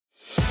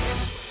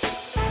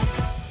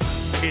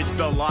It's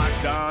the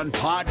Locked On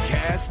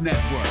Podcast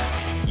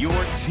Network, your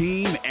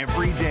team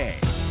every day.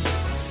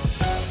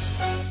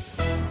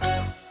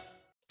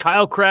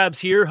 Kyle Krabs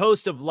here,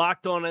 host of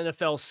Locked On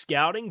NFL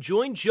Scouting.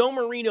 Join Joe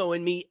Marino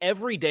and me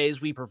every day as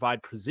we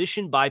provide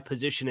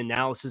position-by-position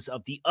analysis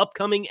of the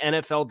upcoming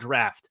NFL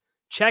Draft.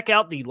 Check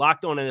out the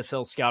Locked On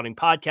NFL Scouting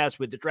podcast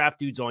with the Draft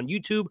Dudes on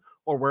YouTube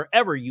or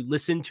wherever you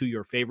listen to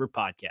your favorite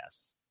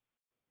podcasts.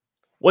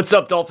 What's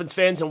up, Dolphins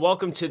fans, and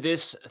welcome to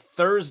this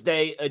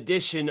Thursday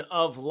edition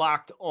of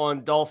Locked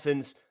On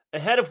Dolphins.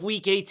 Ahead of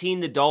Week 18,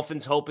 the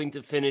Dolphins hoping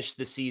to finish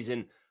the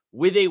season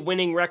with a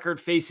winning record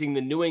facing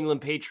the New England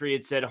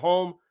Patriots at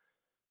home.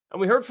 And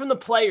we heard from the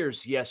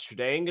players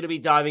yesterday. I'm going to be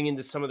diving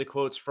into some of the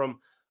quotes from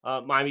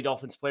Miami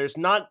Dolphins players,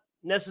 not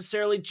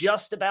necessarily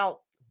just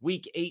about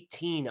Week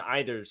 18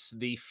 either. So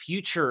the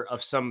future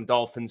of some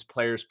Dolphins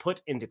players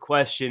put into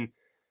question.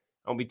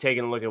 I'll be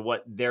taking a look at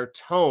what their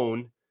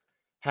tone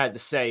had to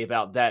say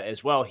about that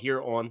as well here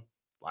on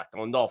Locked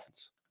On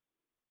Dolphins.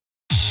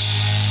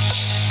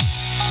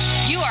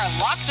 You are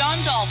Locked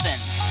On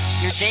Dolphins,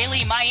 your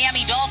daily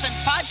Miami Dolphins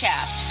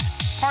podcast,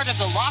 part of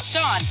the Locked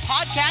On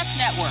Podcast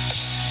Network,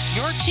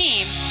 your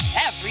team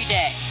every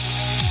day.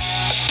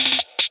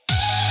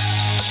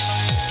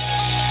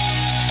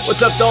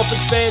 What's up,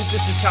 Dolphins fans?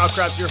 This is Kyle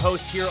Krabs, your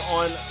host here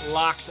on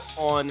Locked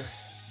On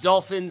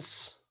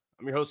Dolphins.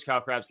 I'm your host, Kyle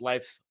Krabs,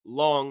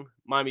 lifelong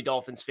Miami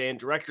Dolphins fan,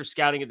 director of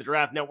scouting at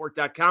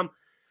thedraftnetwork.com,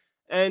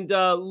 and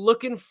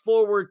looking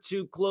forward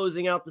to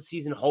closing out the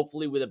season,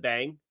 hopefully with a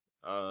bang.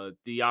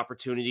 The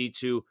opportunity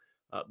to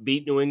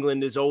beat New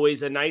England is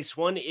always a nice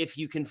one if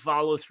you can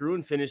follow through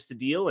and finish the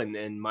deal,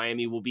 and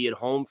Miami will be at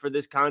home for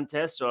this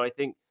contest. So I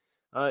think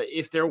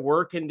if there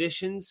were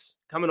conditions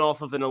coming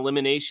off of an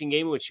elimination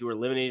game, which you were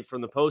eliminated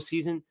from the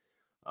postseason,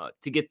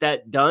 to get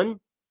that done,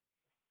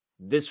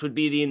 this would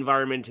be the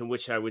environment in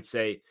which I would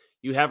say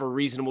you have a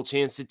reasonable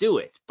chance to do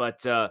it. But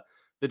the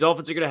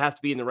Dolphins are going to have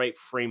to be in the right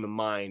frame of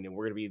mind, and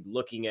we're going to be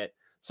looking at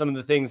some of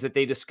the things that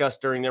they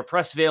discussed during their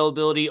press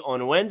availability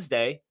on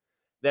Wednesday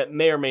that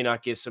may or may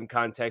not give some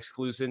context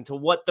clues into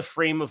what the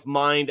frame of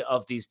mind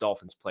of these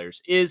Dolphins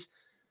players is.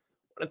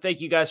 I want to thank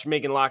you guys for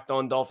making Locked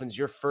On Dolphins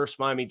your first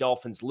Miami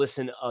Dolphins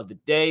listen of the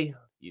day.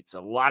 It's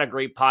a lot of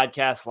great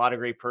podcasts, a lot of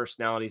great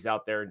personalities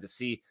out there, and to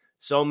see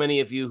so many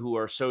of you who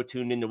are so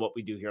tuned into what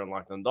we do here on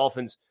Locked On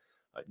Dolphins,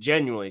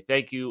 genuinely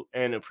thank you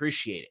and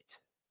appreciate it.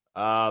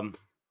 I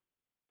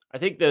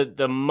think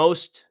the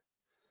most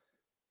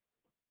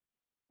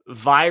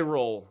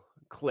viral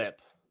clip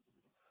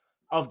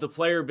of the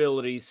player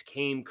abilities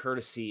came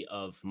courtesy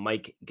of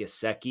Mike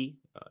Gesicki,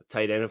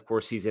 tight end. Of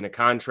course, he's in a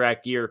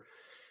contract year.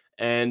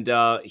 And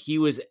he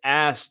was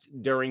asked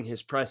during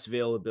his press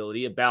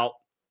availability about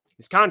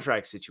his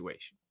contract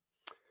situation.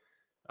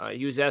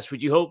 He was asked,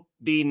 would you hope,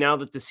 now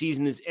that the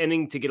season is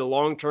ending, to get a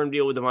long-term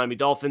deal with the Miami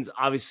Dolphins?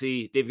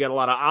 Obviously, they've got a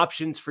lot of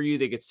options for you.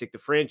 They could stick the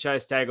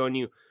franchise tag on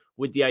you.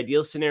 Would the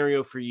ideal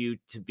scenario for you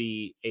to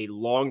be a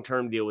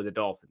long-term deal with the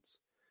Dolphins?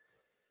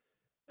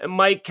 And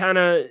Mike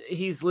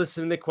he's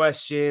listening to the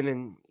question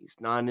and he's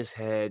nodding his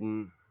head.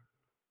 And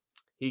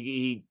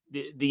the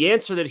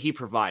answer that he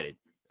provided,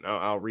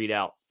 I'll read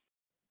out.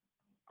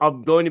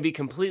 I'm going to be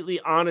completely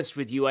honest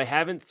with you. I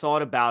haven't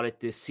thought about it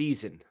this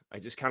season. I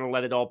just kind of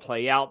let it all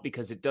play out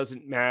because it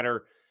doesn't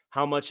matter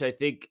how much I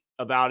think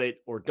about it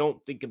or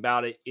don't think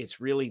about it. It's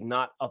really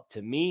not up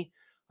to me.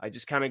 I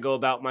just kind of go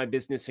about my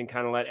business and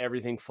kind of let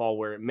everything fall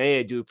where it may.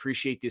 I do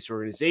appreciate this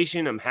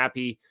organization. I'm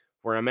happy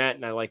where I'm at,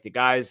 and I like the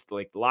guys,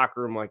 like the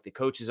locker room, like the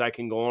coaches. I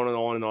can go on and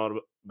on and on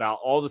about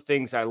all the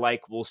things I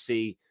like. We'll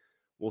see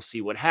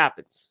what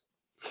happens.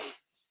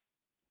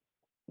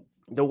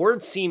 The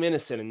words seem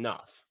innocent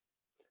enough,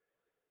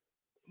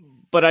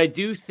 but I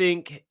do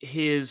think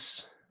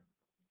his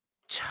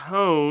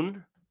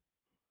tone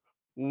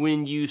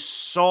when you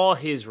saw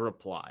his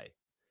reply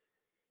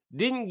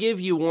didn't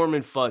give you warm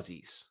and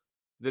fuzzies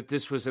that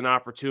this was an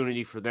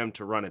opportunity for them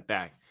to run it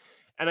back.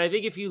 And I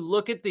think if you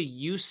look at the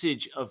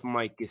usage of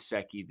Mike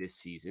Gesicki this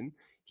season,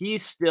 he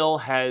still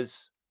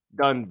has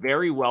done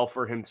very well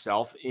for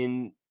himself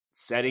in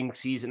setting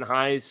season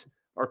highs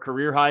or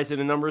career highs in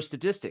a number of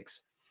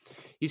statistics.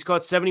 He's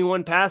caught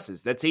 71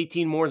 passes. That's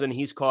 18 more than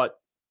he's caught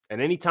at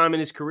any time in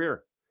his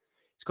career.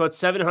 He's caught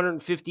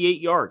 758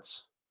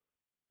 yards.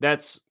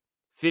 That's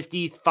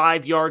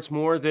 55 yards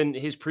more than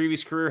his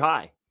previous career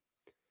high.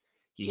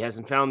 He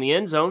hasn't found the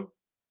end zone.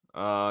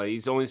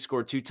 He's only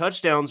scored 2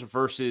 touchdowns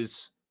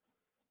versus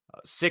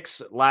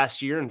 6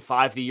 last year and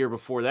 5 the year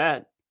before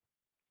that.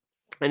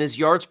 And his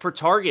yards per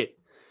target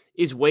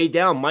is way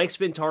down. Mike's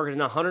been targeted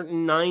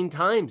 109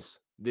 times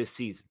this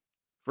season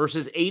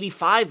versus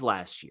 85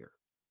 last year.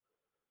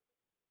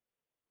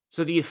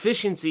 So the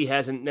efficiency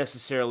hasn't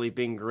necessarily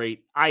been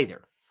great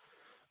either.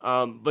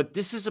 But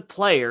this is a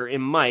player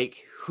in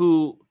Mike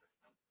who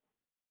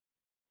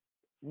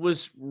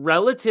was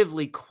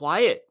relatively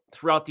quiet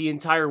throughout the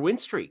entire win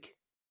streak.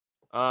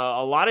 A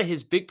lot of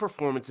his big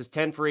performances,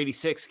 10 for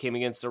 86, came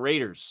against the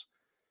Raiders,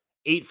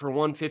 8 for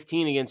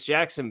 115 against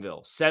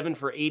Jacksonville, 7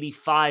 for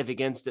 85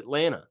 against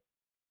Atlanta.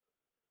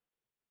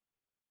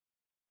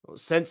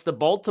 Since the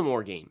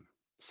Baltimore game,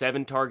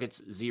 7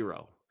 targets,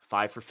 0,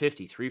 5 for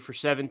 50, 3 for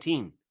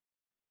 17,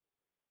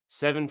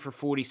 7 for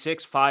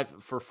 46, 5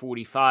 for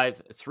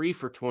 45, 3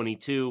 for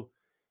 22,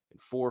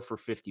 and 4 for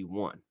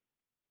 51.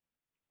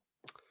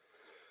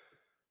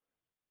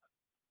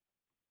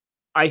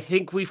 I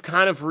think we've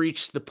kind of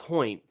reached the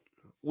point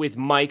with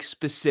Mike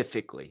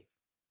specifically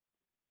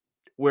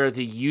where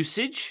the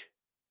usage,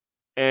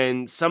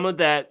 and some of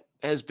that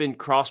has been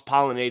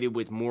cross-pollinated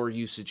with more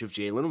usage of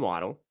Jalen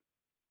Waddle.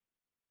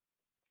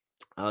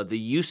 The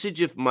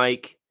usage of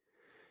Mike,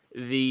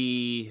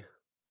 the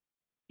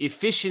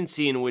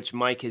efficiency in which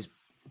Mike has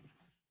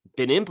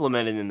been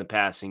implemented in the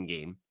passing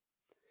game,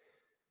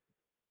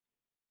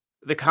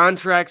 the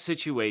contract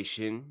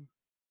situation,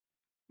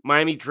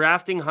 Miami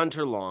drafting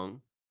Hunter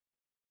Long,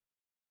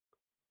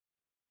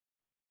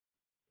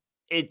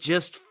 it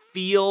just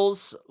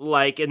feels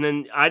like, and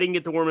then I didn't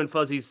get the warm and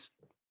fuzzies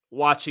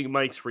watching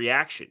Mike's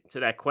reaction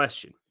to that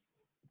question.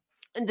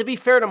 And to be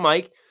fair to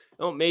Mike,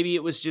 maybe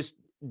it was just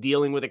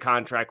dealing with a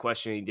contract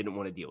question and he didn't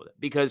want to deal with it.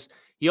 Because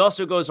he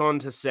also goes on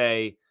to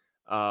say,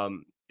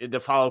 the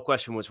follow-up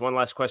question was, one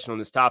last question on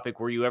this topic,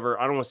 were you ever,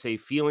 I don't want to say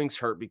feelings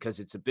hurt because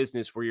it's a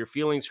business, were your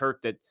feelings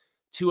hurt that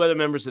 2 other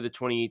members of the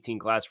 2018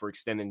 class were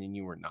extended and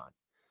you were not?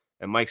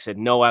 And Mike said,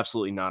 no,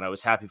 absolutely not. I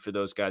was happy for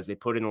those guys. They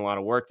put in a lot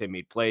of work. They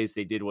made plays.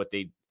 They did what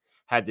they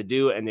had to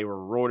do, and they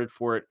were rewarded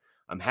for it.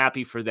 I'm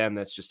happy for them.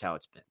 That's just how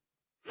it's been.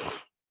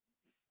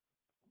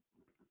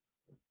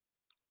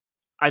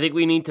 I think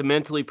we need to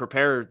mentally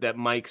prepare that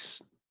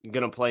Mike's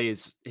going to play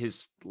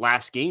his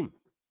last game.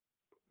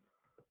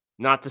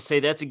 Not to say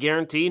that's a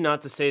guarantee,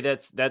 not to say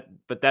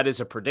but that is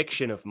a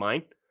prediction of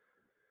mine.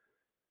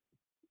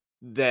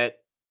 That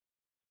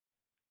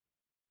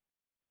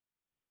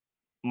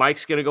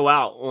Mike's going to go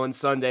out on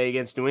Sunday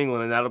against New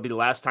England, and that'll be the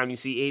last time you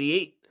see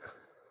 88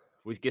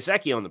 with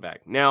Gesicki on the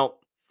back. Now,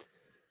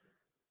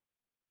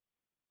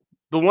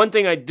 the one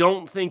thing I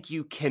don't think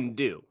you can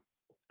do,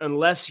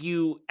 unless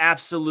you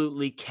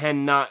absolutely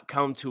cannot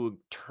come to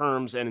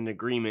terms and an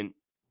agreement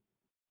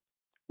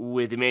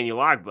with Emmanuel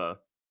Ogbah,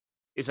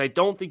 is I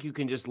don't think you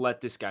can just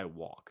let this guy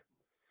walk.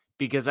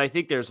 Because I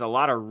think there's a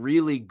lot of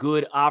really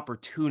good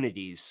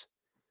opportunities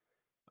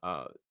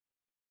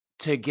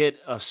to get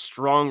a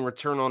strong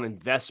return on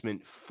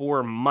investment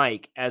for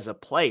Mike as a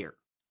player.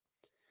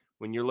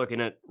 When you're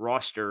looking at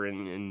roster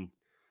and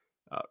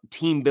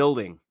team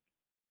building.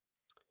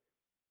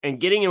 And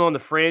getting him on the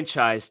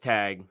franchise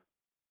tag,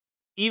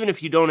 even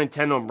if you don't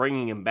intend on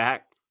bringing him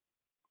back,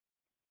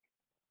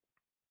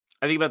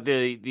 I think about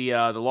the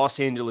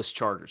Los Angeles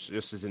Chargers,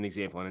 just as an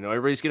example. And I know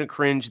everybody's going to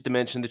cringe at the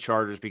mention of the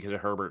Chargers because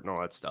of Herbert and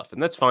all that stuff,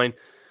 and that's fine.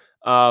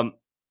 But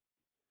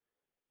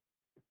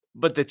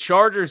the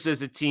Chargers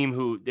as a team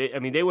who,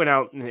 they went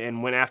out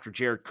and went after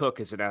Jared Cook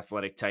as an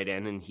athletic tight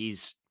end, and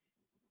he's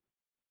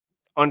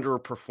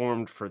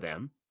underperformed for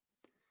them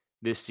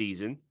this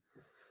season.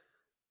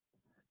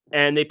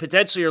 And they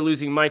potentially are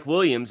losing Mike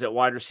Williams at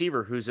wide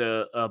receiver, who's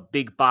a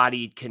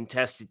big-bodied,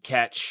 contested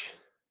catch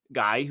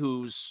guy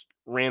who's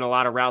ran a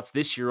lot of routes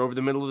this year over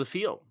the middle of the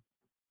field.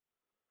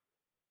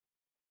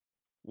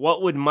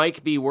 What would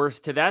Mike be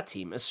worth to that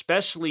team,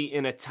 especially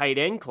in a tight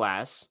end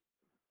class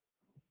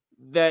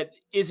that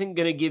isn't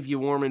going to give you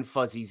warm and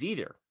fuzzies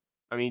either?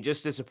 I mean,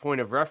 just as a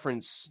point of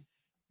reference,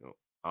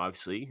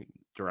 obviously,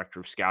 director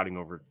of scouting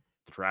over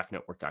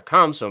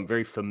thedraftnetwork.com, so I'm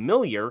very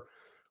familiar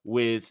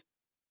with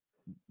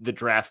the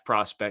draft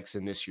prospects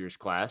in this year's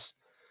class.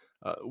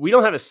 We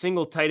don't have a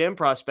single tight end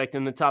prospect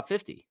in the top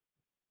 50.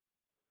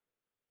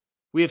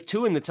 We have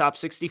 2 in the top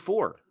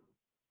 64.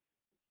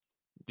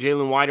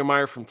 Jalen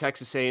Weidermeyer from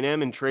Texas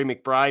A&M and Trey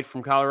McBride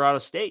from Colorado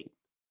State.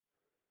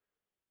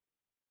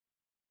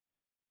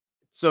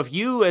 So if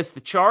you, as the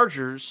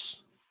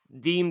Chargers,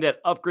 deem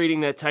that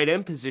upgrading that tight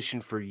end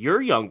position for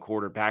your young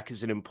quarterback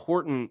is an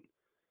important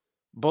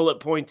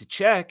bullet point to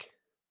check,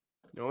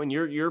 and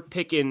you're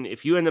picking,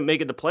 if you end up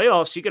making the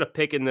playoffs, you got to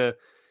pick in the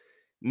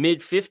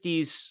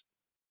mid-50s.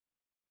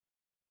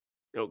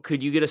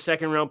 Could you get a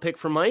second-round pick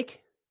for Mike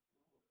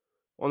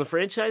on the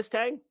franchise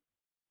tag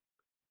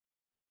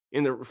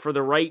for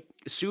the right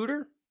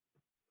suitor?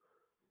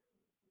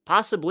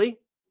 Possibly.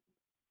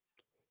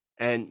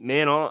 And,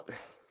 man,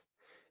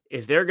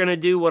 if they're going to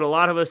do what a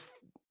lot of us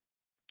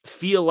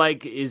feel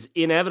like is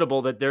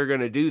inevitable that they're going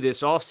to do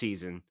this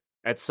offseason,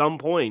 at some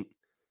point,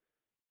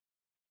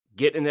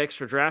 get an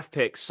extra draft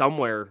pick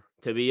somewhere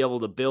to be able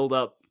to build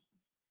up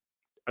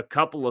a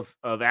couple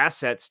of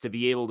assets to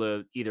be able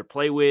to either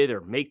play with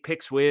or make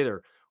picks with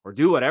or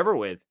do whatever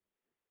with.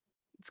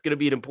 It's going to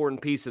be an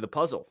important piece of the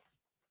puzzle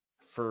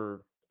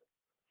for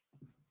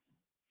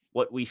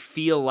what we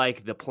feel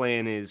like the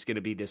plan is going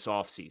to be this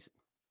offseason,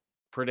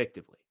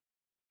 predictably.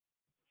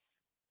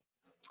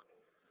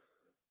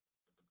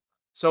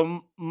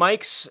 So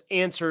Mike's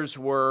answers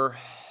were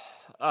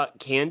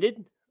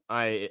candid.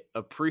 I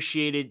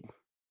appreciated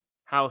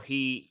how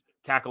he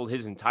tackled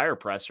his entire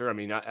presser. I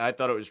mean, I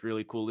thought it was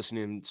really cool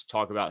listening to him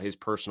talk about his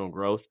personal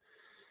growth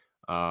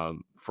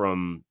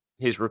from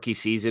his rookie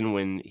season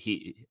when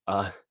he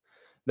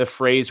the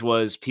phrase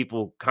was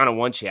people kind of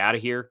want you out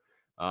of here.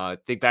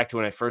 Think back to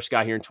when I first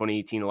got here in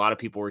 2018. A lot of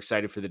people were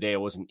excited for the day I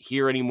wasn't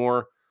here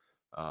anymore.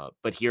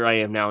 But here I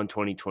am now in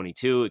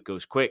 2022. It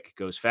goes quick, it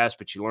goes fast,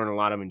 but you learn a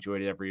lot. I've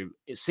enjoyed every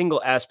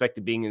single aspect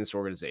of being in this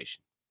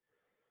organization.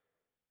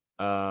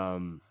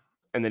 And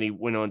then he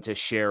went on to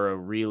share a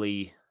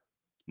really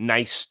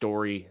nice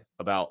story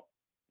about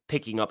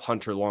picking up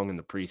Hunter Long in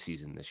the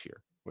preseason this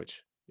year,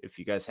 which if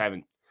you guys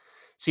haven't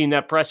seen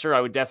that presser,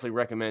 I would definitely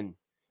recommend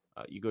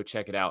you go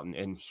check it out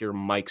and hear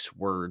Mike's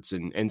words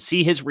and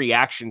see his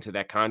reaction to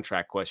that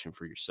contract question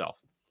for yourself.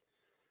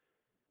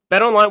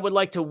 BetOnline would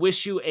like to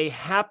wish you a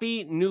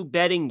happy new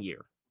betting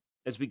year.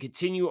 As we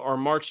continue our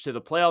march to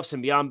the playoffs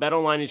and beyond,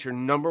 BetOnline is your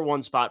number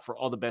one spot for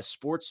all the best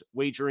sports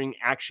wagering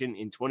action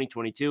in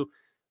 2022.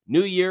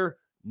 New year,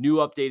 new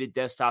updated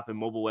desktop and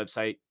mobile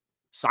website.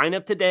 Sign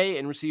up today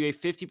and receive a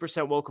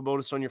 50% welcome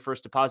bonus on your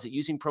first deposit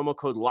using promo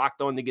code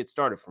LOCKEDON to get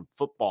started. From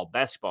football,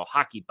 basketball,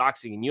 hockey,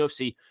 boxing, and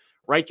UFC,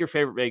 right to your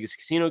favorite Vegas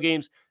casino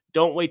games.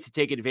 Don't wait to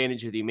take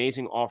advantage of the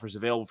amazing offers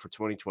available for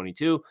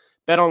 2022.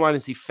 BetOnline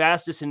is the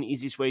fastest and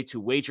easiest way to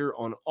wager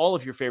on all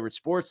of your favorite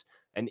sports,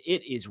 and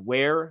it is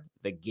where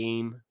the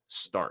game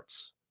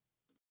starts.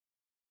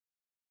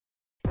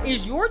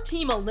 Is your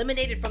team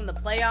eliminated from the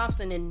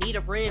playoffs and in need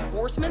of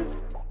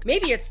reinforcements?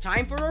 Maybe it's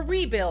time for a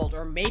rebuild,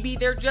 or maybe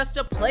they're just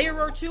a player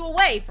or two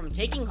away from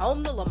taking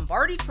home the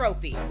Lombardi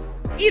Trophy.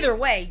 Either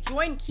way,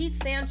 join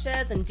Keith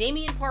Sanchez and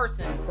Damian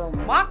Parson for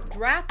Mock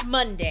Draft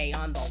Monday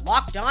on the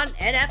Locked On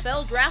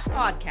NFL Draft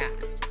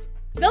Podcast.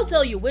 They'll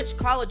tell you which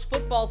college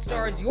football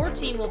stars your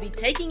team will be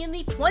taking in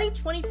the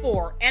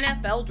 2024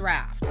 NFL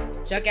Draft.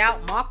 Check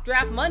out Mock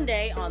Draft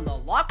Monday on the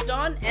Locked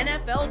On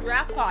NFL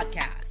Draft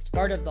Podcast,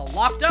 part of the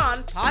Locked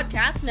On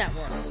Podcast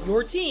Network,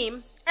 your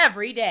team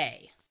every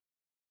day.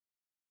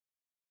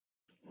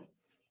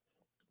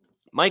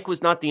 Mike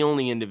was not the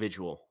only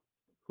individual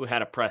who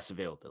had a press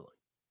availability.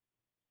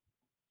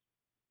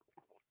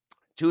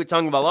 Tua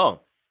Tagovailoa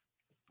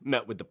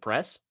met with the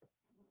press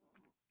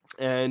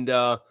and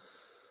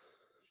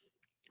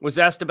was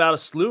asked about a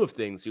slew of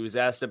things. He was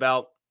asked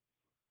about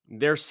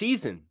their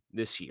season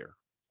this year,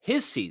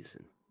 his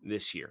season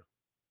this year,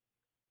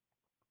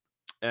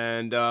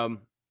 and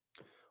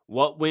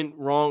what went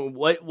wrong,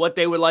 what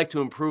they would like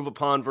to improve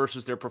upon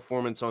versus their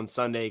performance on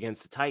Sunday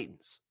against the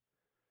Titans.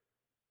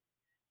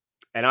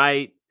 And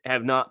I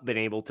have not been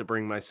able to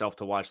bring myself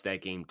to watch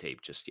that game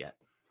tape just yet.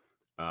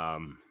 That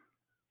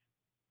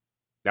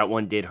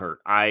one did hurt.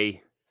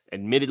 I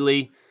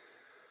admittedly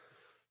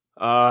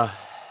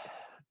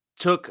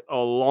took a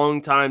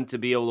long time to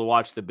be able to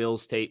watch the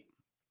Bills tape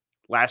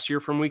last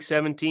year from week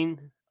 17.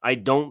 I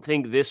don't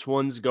think this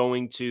one's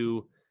going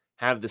to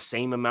have the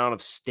same amount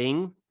of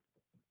sting,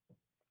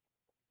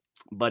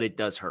 but it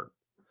does hurt.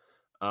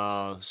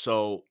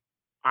 So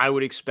I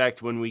would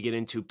expect when we get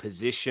into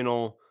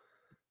positional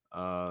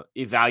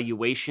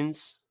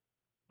evaluations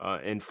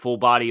and full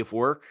body of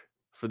work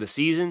for the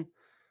season,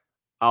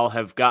 I'll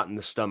have gotten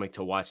the stomach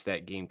to watch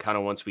that game kind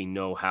of once we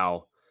know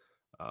how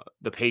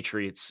the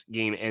Patriots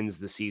game ends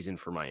the season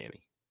for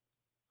Miami.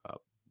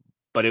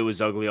 But it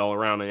was ugly all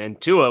around. And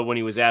Tua, when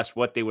he was asked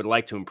what they would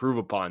like to improve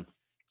upon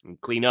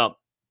and clean up,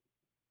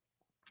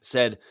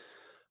 said,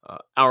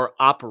 our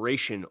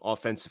operation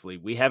offensively,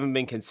 we haven't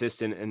been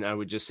consistent, and I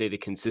would just say the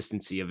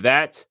consistency of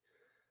that.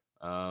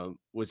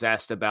 Was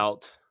asked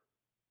about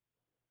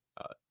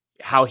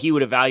how he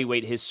would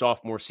evaluate his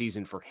sophomore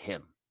season for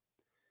him.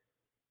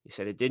 He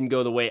said, it didn't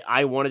go the way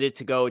I wanted it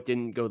to go. It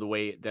didn't go the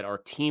way that our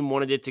team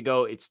wanted it to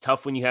go. It's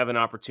tough when you have an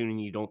opportunity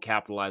and you don't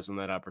capitalize on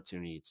that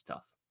opportunity. It's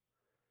tough.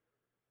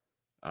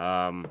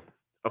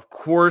 Of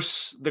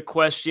course, the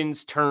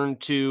questions turn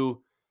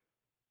to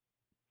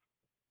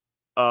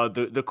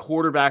the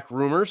quarterback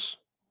rumors.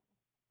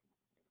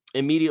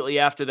 Immediately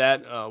after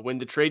that, when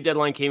the trade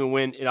deadline came and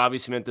went, it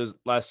obviously meant those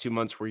last 2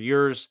 months were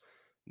yours.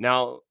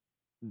 Now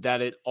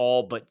that it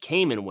all but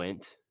came and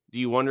went, do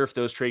you wonder if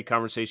those trade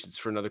conversations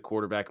for another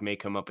quarterback may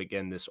come up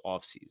again this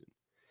offseason?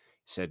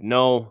 He said,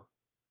 no,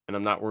 and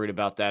I'm not worried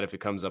about that. If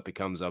it comes up, it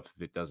comes up.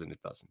 If it doesn't, it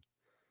doesn't.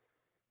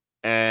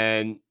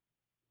 And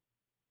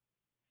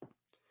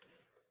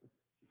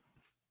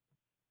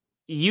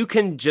you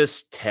can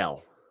just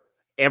tell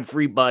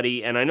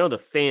everybody, and I know the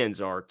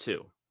fans are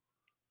too,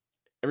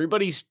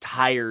 everybody's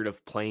tired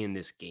of playing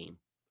this game.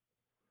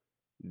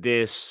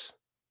 This,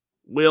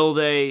 will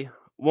they,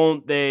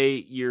 won't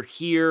they, you're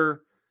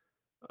here,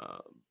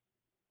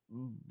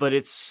 but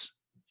it's,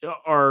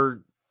 are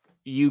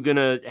you going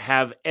to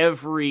have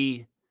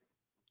every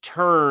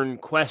turn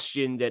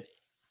questioned at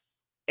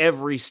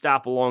every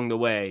stop along the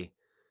way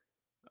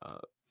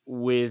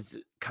with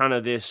kind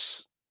of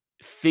this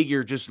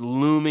figure just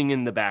looming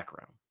in the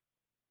background?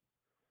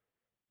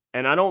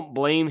 And I don't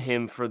blame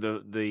him for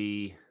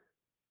the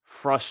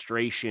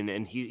frustration.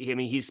 And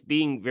he's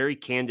being very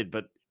candid,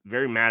 but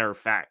very matter of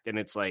fact. And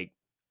it's like,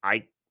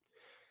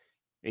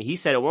 he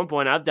said at one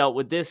point, I've dealt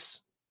with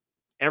this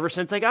ever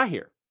since I got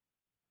here.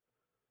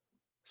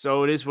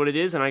 So it is what it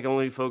is, and I can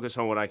only focus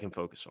on what I can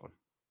focus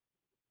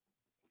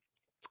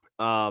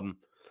on.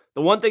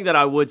 The one thing that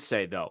I would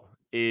say, though,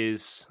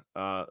 is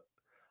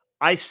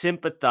I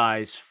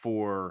sympathize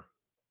for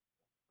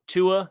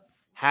Tua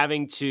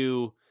having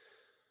to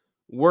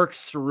work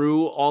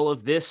through all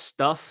of this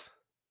stuff.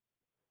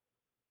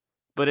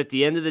 But at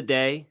the end of the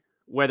day,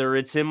 whether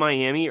it's in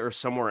Miami or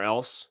somewhere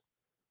else,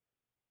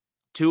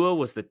 Tua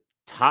was the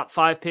top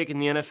 5 pick in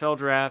the NFL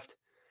draft,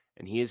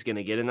 and he is going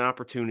to get an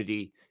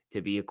opportunity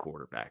to be a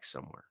quarterback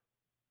somewhere.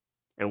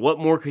 And what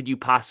more could you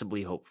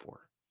possibly hope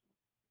for?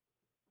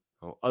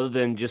 Well, other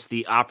than just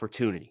the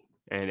opportunity.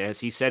 And as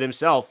he said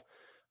himself,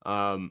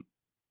 the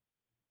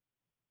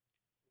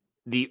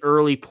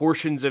early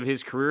portions of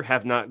his career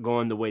have not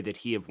gone the way that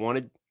he have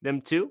wanted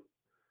them to.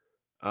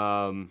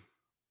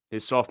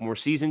 His sophomore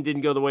season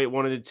didn't go the way it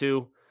wanted it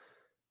to.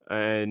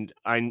 And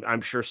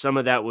I'm sure some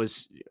of that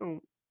was,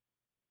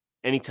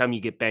 anytime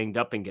you get banged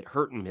up and get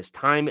hurt and miss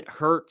time, it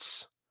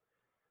hurts.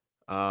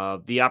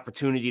 The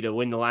opportunity to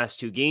win the last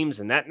 2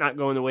 games and that not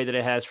going the way that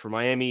it has for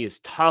Miami is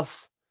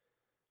tough.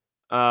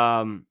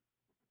 Tua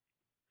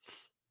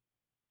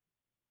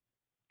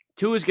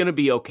is going to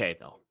be okay,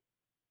 though.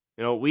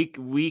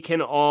 We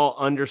can all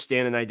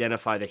understand and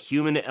identify the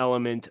human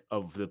element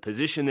of the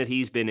position that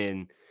he's been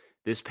in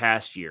this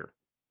past year.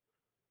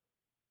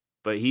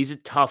 But he's a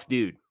tough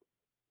dude.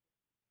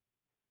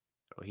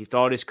 He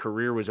thought his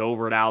career was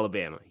over at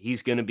Alabama.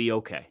 He's going to be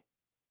okay.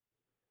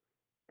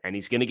 And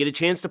he's going to get a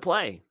chance to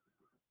play.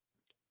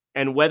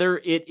 And whether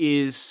it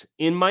is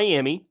in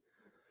Miami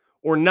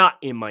or not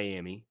in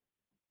Miami,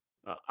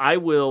 I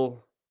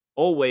will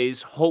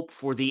always hope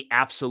for the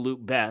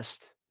absolute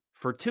best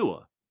for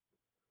Tua.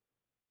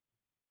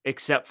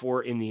 Except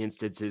for in the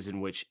instances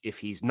in which if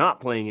he's not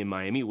playing in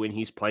Miami, when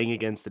he's playing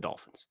against the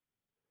Dolphins.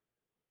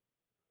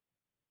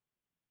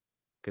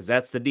 Because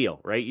that's the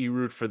deal, right? You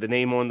root for the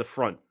name on the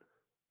front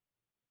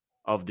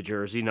of the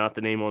jersey, not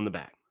the name on the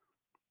back.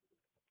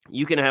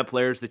 You can have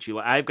players that you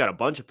like. I've got a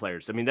bunch of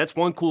players. I mean, that's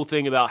one cool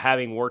thing about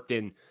having worked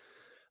in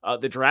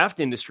the draft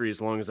industry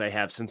as long as I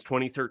have since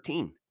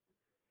 2013,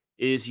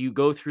 is you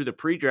go through the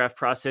pre-draft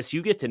process.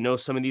 You get to know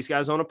some of these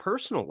guys on a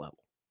personal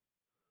level.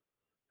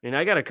 And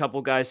I got a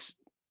couple guys'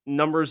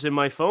 numbers in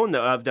my phone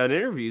that I've done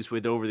interviews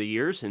with over the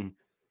years, and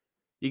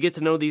you get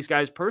to know these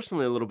guys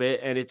personally a little bit,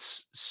 and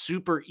it's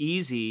super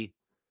easy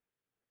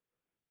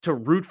to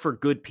root for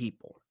good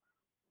people.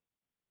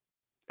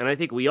 And I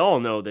think we all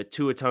know that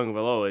Tua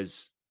Tagovailoa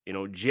is,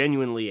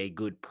 genuinely a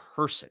good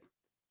person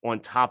on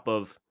top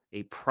of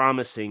a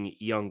promising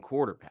young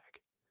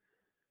quarterback.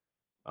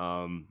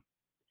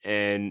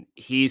 And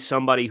he's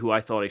somebody who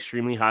I thought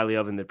extremely highly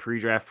of in the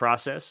pre-draft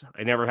process.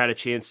 I never had a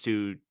chance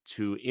to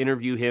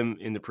interview him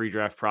in the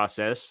pre-draft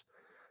process.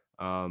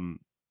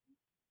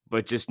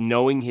 But just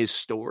knowing his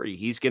story,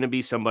 he's going to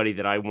be somebody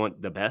that I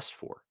want the best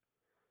for.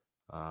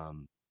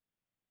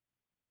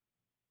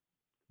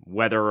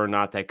 Whether or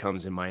not that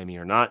comes in Miami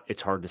or not,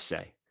 it's hard to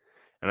say.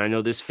 And I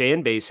know this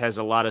fan base has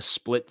a lot of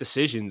split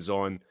decisions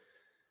on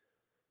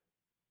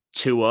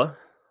Tua.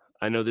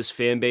 I know this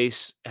fan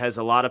base has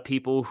a lot of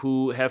people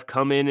who have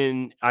come in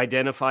and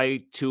identify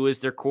Tua as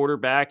their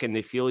quarterback, and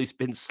they feel he's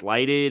been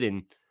slighted.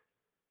 And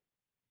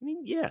I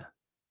mean, yeah,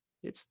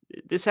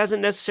 this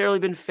hasn't necessarily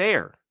been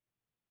fair.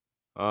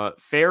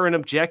 Fair and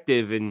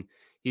objective, and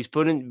he's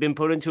been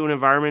put into an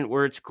environment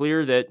where it's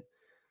clear that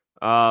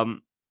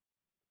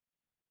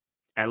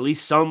at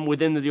least some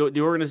within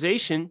the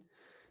organization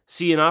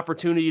see an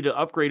opportunity to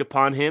upgrade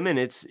upon him, and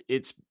it's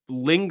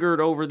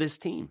lingered over this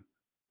team.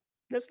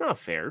 That's not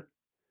fair.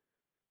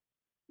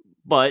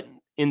 But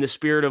in the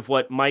spirit of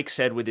what Mike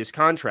said with his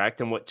contract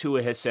and what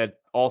Tua has said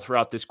all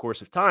throughout this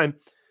course of time,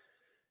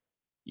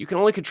 you can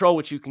only control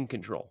what you can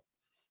control.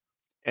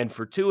 And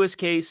for Tua's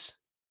case,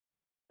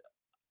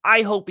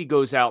 I hope he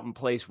goes out and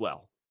plays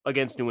well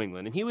against New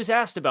England. And he was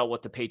asked about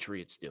what the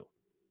Patriots do.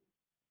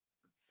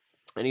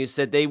 And he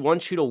said they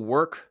want you to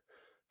work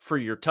for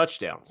your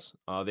touchdowns.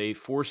 They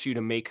force you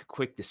to make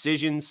quick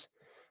decisions.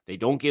 They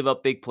don't give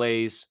up big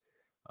plays.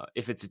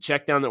 If it's a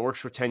check down that works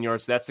for 10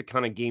 yards, that's the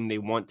kind of game they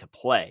want to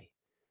play.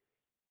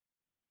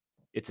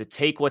 It's a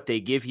take what they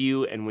give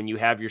you, and when you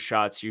have your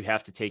shots, you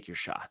have to take your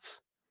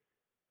shots.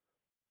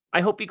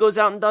 I hope he goes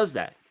out and does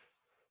that.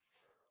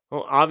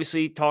 Well,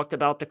 obviously, he talked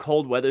about the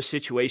cold weather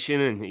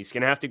situation, and he's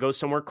going to have to go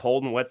somewhere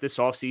cold and wet this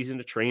offseason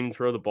to train and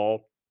throw the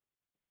ball.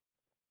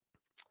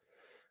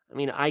 I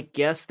mean, I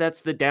guess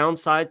that's the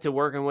downside to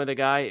working with a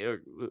guy,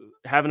 or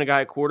having a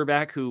guy at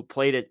quarterback who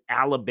played at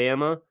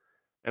Alabama,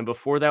 and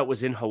before that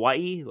was in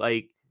Hawaii.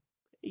 Like,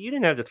 you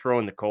didn't have to throw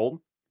in the cold.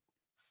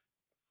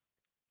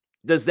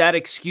 Does that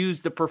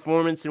excuse the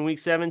performance in Week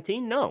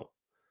 17? No.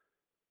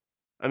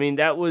 I mean,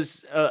 that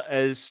was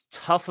as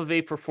tough of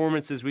a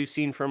performance as we've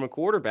seen from a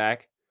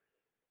quarterback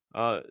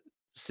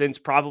since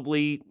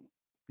probably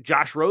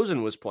Josh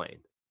Rosen was playing.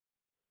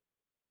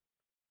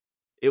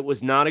 It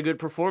was not a good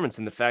performance,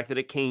 and the fact that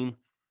it came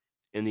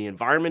in the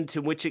environment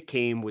to which it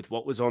came with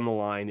what was on the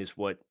line is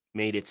what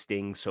made it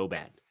sting so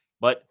bad.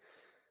 But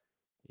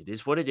it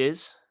is what it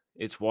is.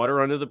 It's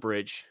water under the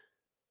bridge,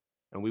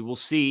 and we will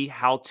see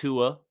how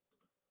Tua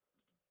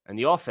and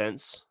the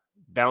offense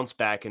bounce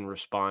back and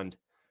respond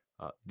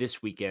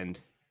this weekend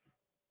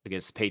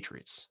against the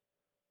Patriots.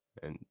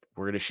 And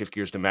we're going to shift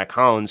gears to Matt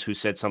Collins, who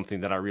said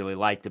something that I really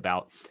liked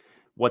about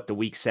what the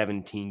Week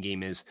 17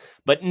 game is,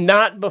 but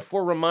not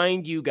before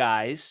remind you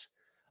guys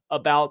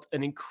about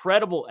an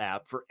incredible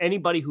app for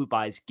anybody who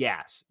buys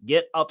gas.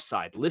 Get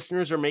Upside.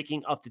 Listeners are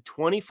making up to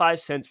 25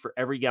 cents for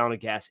every gallon of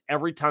gas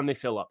every time they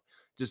fill up.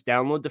 Just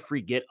download the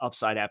free Get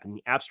Upside app in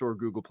the App Store or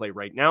Google Play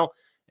right now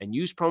and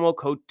use promo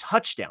code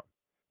TOUCHDOWN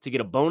to get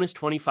a bonus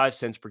 25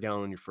 cents per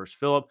gallon on your first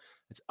fill up.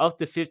 It's up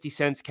to 50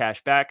 cents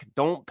cash back.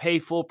 Don't pay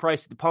full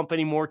price at the pump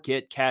anymore.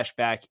 Get cash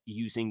back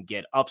using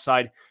Get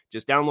Upside.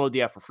 Just download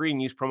the app for free and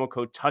use promo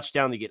code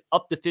TOUCHDOWN to get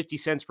up to 50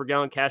 cents per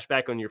gallon cash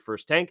back on your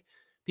first tank.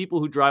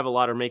 People who drive a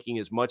lot are making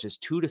as much as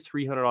 $200 to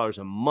 $300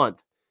 a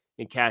month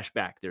in cash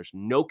back. There's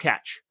no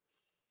catch.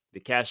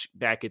 The cash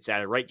back gets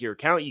added right to your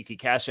account. You can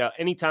cash out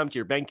anytime to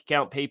your bank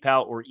account,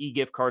 PayPal, or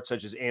e-gift card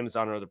such as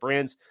Amazon or other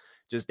brands.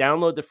 Just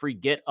download the free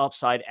Get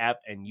Upside app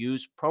and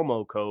use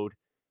promo code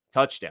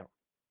TOUCHDOWN.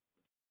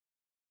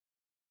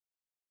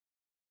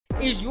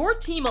 Is your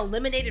team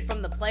eliminated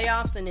from the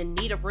playoffs and in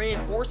need of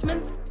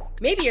reinforcements?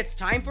 Maybe it's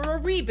time for a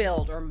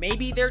rebuild, or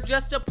maybe they're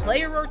just a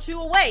player or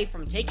two away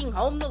from taking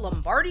home the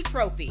Lombardi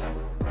Trophy.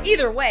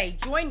 Either way,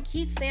 join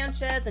Keith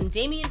Sanchez and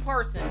Damian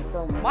Parson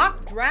for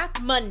Mock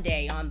Draft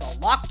Monday on the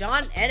Locked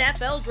On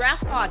NFL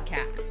Draft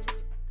Podcast.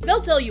 They'll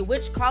tell you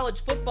which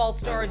college football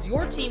stars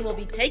your team will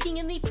be taking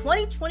in the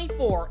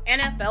 2024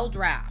 NFL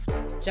Draft.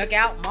 Check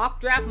out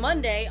Mock Draft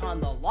Monday on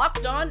the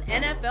Locked On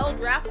NFL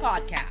Draft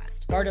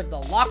Podcast, part of the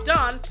Locked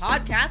On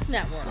Podcast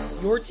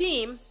Network, your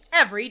team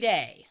every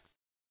day.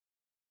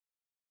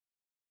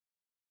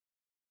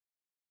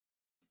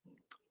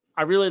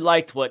 I really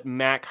liked what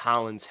Matt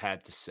Collins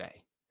had to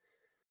say.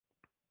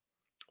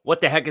 What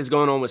the heck is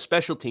going on with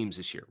special teams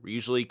this year? We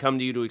usually come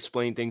to you to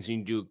explain things, and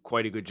you do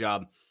quite a good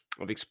job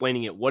of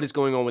explaining it. What is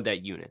going on with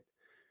that unit?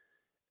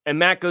 And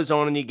Matt goes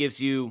on and he gives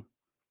you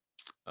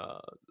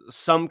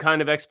some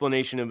kind of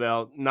explanation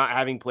about not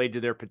having played to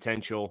their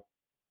potential.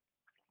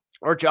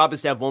 Our job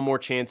is to have one more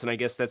chance, and I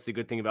guess that's the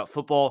good thing about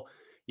football.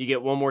 You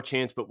get one more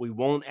chance, but we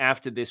won't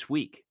after this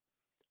week.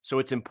 So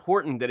it's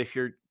important that if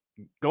you're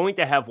going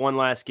to have one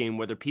last game,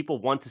 whether people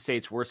want to say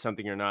it's worth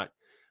something or not,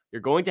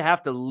 you're going to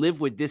have to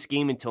live with this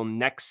game until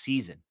next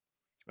season.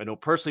 I know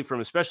personally from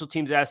a special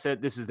teams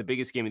asset, this is the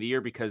biggest game of the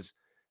year because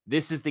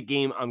this is the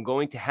game I'm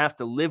going to have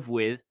to live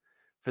with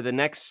for the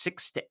next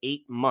 6 to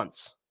 8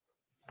 months.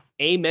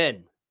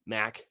 Amen,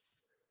 Mac.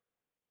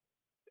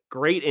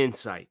 Great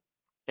insight.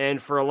 And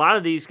for a lot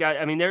of these guys,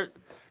 I mean, they're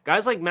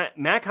guys like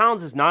Matt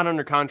Collins is not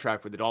under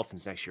contract with the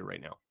Dolphins next year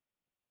right now.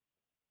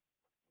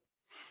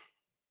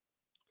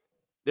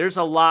 There's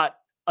a lot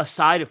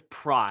aside of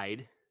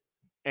pride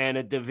and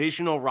a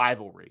divisional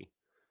rivalry.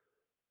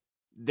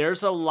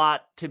 There's a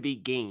lot to be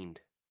gained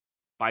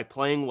by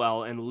playing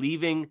well and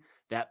leaving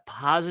that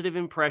positive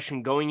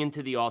impression going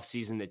into the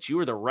offseason that you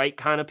are the right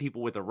kind of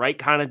people with the right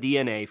kind of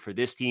DNA for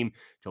this team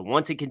to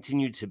want to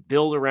continue to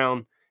build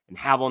around and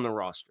have on the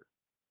roster.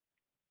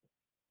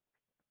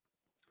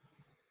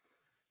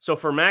 So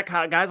for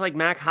guys like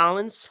Matt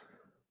Collins,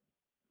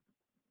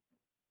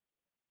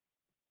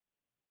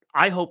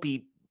 I hope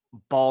he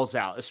balls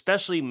out,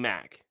 especially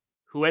Mac,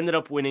 who ended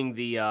up winning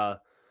the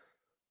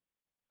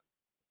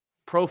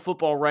Pro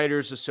Football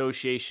Writers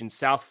Association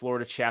South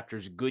Florida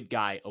Chapter's Good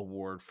Guy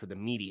Award for the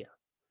media.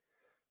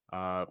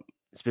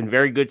 It's been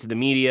very good to the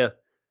media,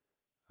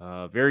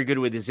 very good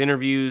with his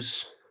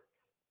interviews.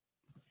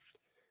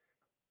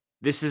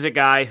 This is a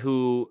guy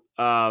who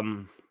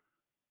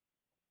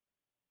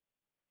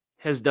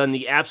has done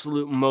the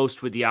absolute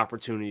most with the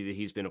opportunity that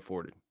he's been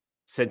afforded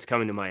since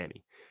coming to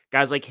Miami.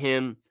 Guys like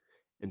him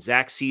and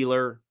Zach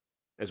Sealer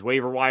as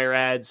waiver wire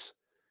ads.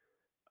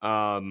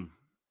 The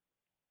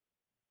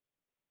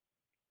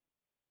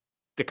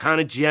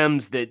kind of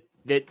gems that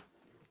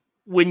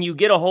when you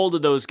get a hold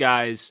of those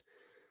guys,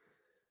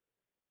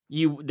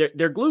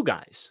 they're glue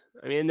guys.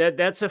 I mean,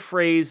 that's a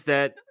phrase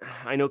that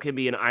I know can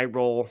be an eye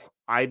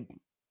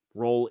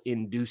roll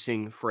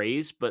inducing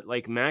phrase, but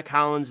like Matt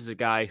Collins is a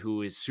guy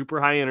who is super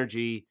high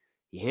energy.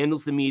 He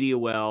handles the media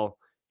well.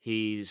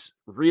 He's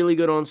really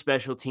good on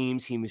special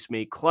teams. He's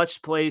made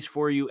clutch plays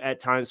for you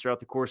at times throughout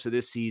the course of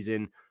this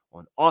season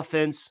on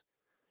offense.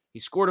 He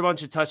scored a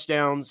bunch of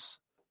touchdowns.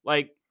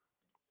 Like,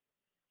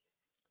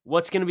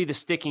 what's going to be the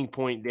sticking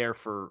point there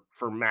for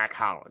Matt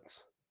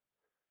Collins?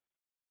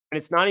 And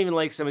it's not even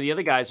like some of the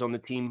other guys on the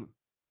team,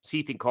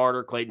 Ethan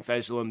Carter, Clayton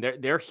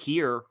Fejedelem, they're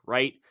here,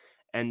 right?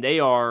 And they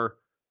are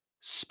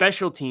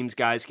special teams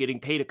guys getting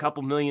paid a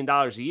couple $1 million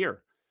a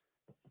year.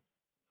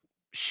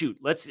 Shoot,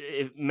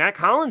 if Matt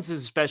Collins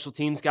is a special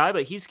teams guy,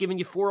 but he's giving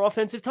you 4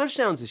 offensive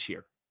touchdowns this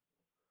year.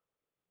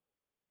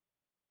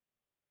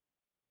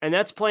 And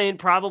that's playing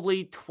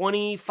probably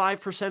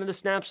 25% of the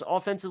snaps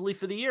offensively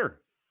for the year.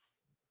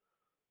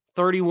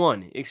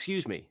 31,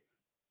 excuse me.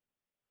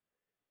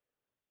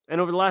 And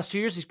over the last 2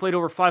 years, he's played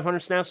over 500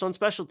 snaps on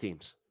special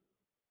teams.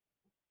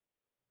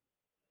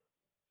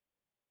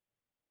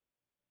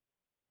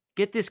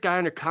 Get this guy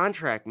under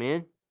contract,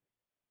 man.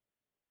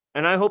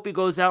 And I hope he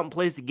goes out and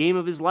plays the game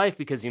of his life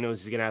because he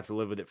knows he's going to have to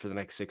live with it for the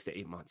next 6 to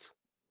 8 months.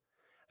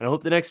 And I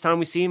hope the next time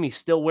we see him, he's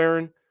still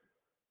wearing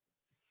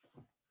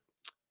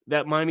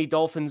that Miami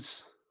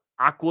Dolphins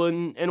aqua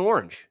and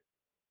orange.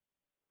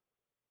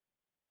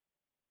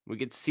 We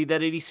get to see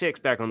that 86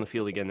 back on the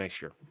field again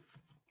next year.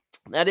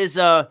 That's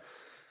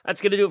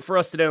going to do it for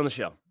us today on the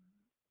show.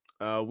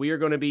 We are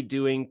going to be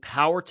doing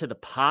Power to the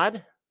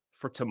Pod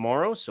for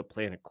tomorrow, so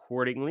plan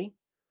accordingly.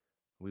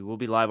 We will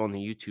be live on the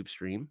YouTube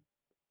stream,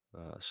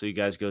 so you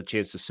guys get a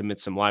chance to submit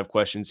some live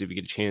questions if you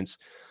get a chance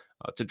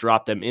to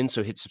drop them in.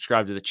 So hit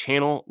subscribe to the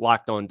channel,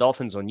 Locked On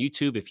Dolphins on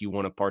YouTube, if you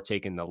want to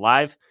partake in the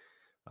live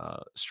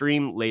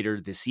stream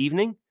later this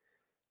evening.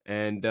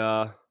 And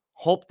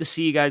hope to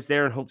see you guys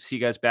there and hope to see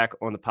you guys back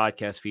on the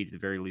podcast feed at the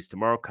very least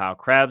tomorrow. Kyle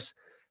Krabs,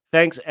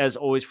 thanks as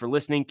always for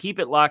listening. Keep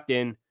it locked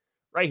in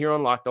right here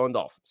on Locked On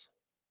Dolphins.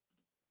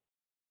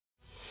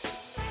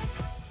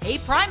 Hey,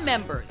 Prime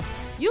members,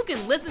 you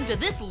can listen to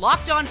this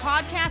Locked On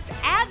podcast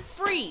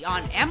ad-free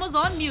on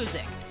Amazon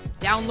Music.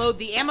 Download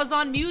the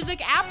Amazon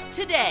Music app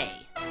today.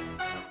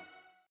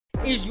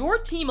 Is your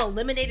team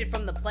eliminated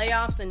from the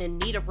playoffs and in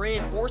need of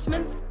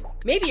reinforcements?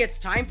 Maybe it's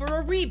time for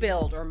a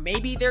rebuild, or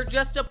maybe they're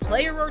just a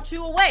player or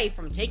two away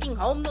from taking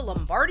home the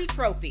Lombardi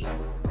Trophy.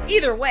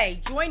 Either way,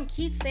 join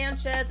Keith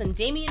Sanchez and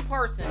Damian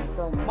Parson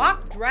for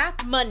Mock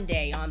Draft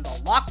Monday on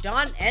the Locked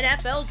On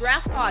NFL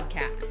Draft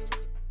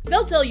Podcast.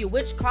 They'll tell you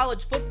which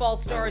college football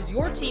stars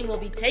your team will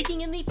be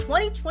taking in the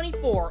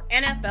 2024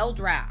 NFL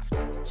Draft.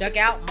 Check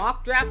out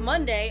Mock Draft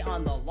Monday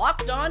on the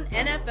Locked On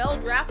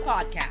NFL Draft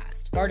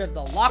Podcast, part of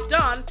the Locked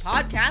On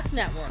Podcast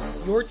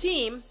Network. Your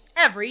team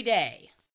every day.